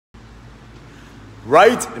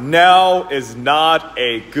Right now is not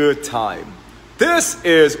a good time. This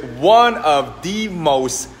is one of the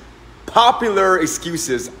most popular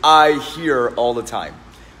excuses I hear all the time.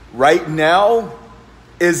 Right now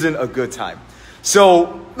isn't a good time.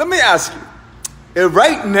 So let me ask you, if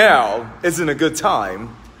right now isn't a good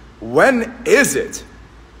time, when is it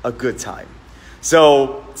a good time?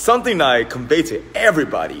 So something I convey to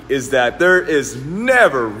everybody is that there is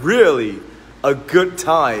never really a good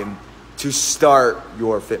time to start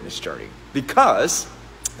your fitness journey. Because,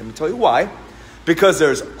 let me tell you why. Because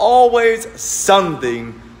there's always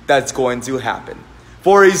something that's going to happen.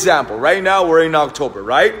 For example, right now we're in October,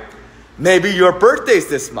 right? Maybe your birthday's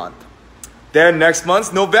this month. Then next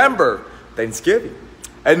month's November, Thanksgiving.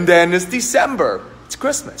 And then it's December, it's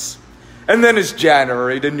Christmas. And then it's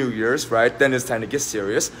January, the New Year's, right? Then it's time to get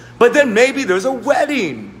serious. But then maybe there's a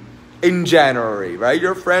wedding in January, right?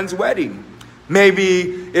 Your friend's wedding. Maybe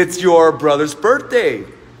it's your brother's birthday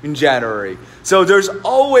in January. So there's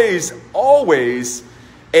always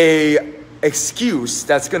a excuse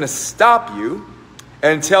that's gonna stop you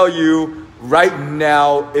and tell you right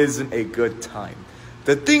now isn't a good time.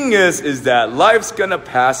 The thing is that life's gonna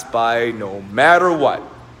pass by no matter what,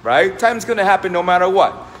 right? Time's gonna happen no matter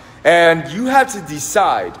what. And you have to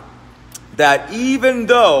decide that even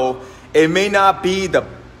though it may not be the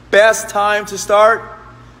best time to start,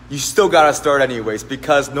 you still gotta start anyways,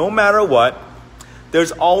 because no matter what,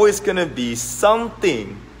 there's always gonna be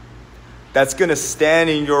something that's gonna stand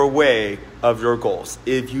in your way of your goals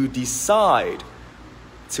if you decide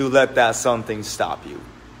to let that something stop you,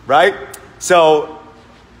 right? So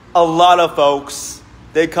a lot of folks,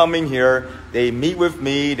 they come in here, they meet with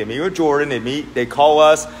me, they meet with Jordan, they call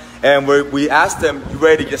us, and we ask them, you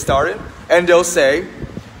ready to get started? And they'll say,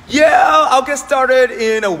 yeah, I'll get started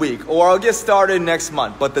in a week, or I'll get started next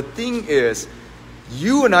month. But the thing is,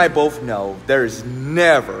 you and I both know there is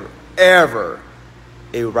never, ever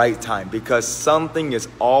a right time, because something is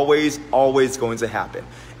always going to happen.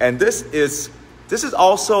 And this is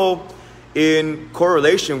also in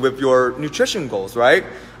correlation with your nutrition goals, right?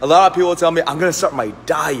 A lot of people tell me, I'm gonna start my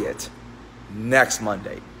diet next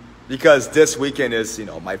Monday because this weekend is,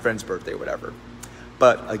 my friend's birthday, whatever.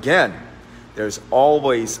 But again, there's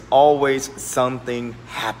always something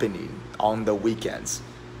happening on the weekends.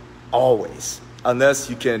 Always. Unless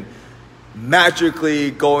you can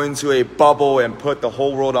magically go into a bubble and put the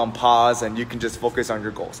whole world on pause and you can just focus on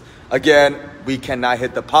your goals. Again, we cannot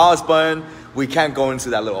hit the pause button. We can't go into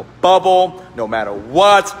that little bubble no matter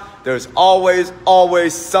what. There's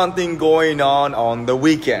always something going on the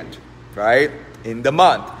weekend, right? In the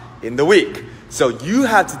month, in the week. So you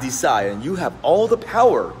have to decide, and you have all the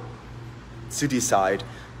power to decide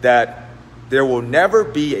that there will never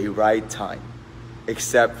be a right time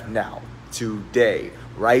except now, today,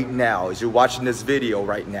 right now, as you're watching this video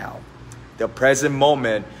right now. The present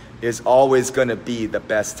moment is always gonna be the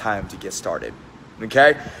best time to get started,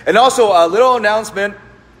 okay? And also a little announcement.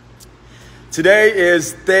 Today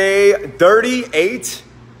is day 38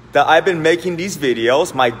 that I've been making these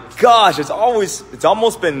videos. My gosh, it's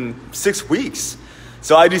almost been 6 weeks.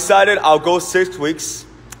 So I decided I'll go 6 weeks.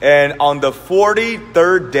 And on the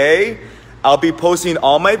 43rd day, I'll be posting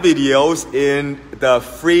all my videos in the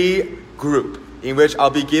free group, in which I'll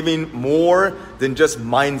be giving more than just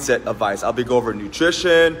mindset advice. I'll be going over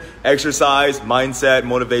nutrition, exercise, mindset,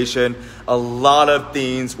 motivation. A lot of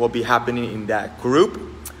things will be happening in that group.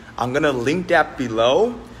 I'm gonna link that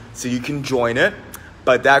below so you can join it.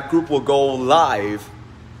 But that group will go live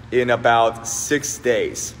in about 6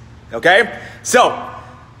 days, okay? So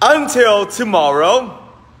until tomorrow,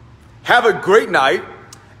 have a great night,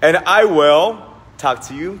 and I will talk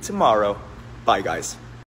to you tomorrow. Bye, guys.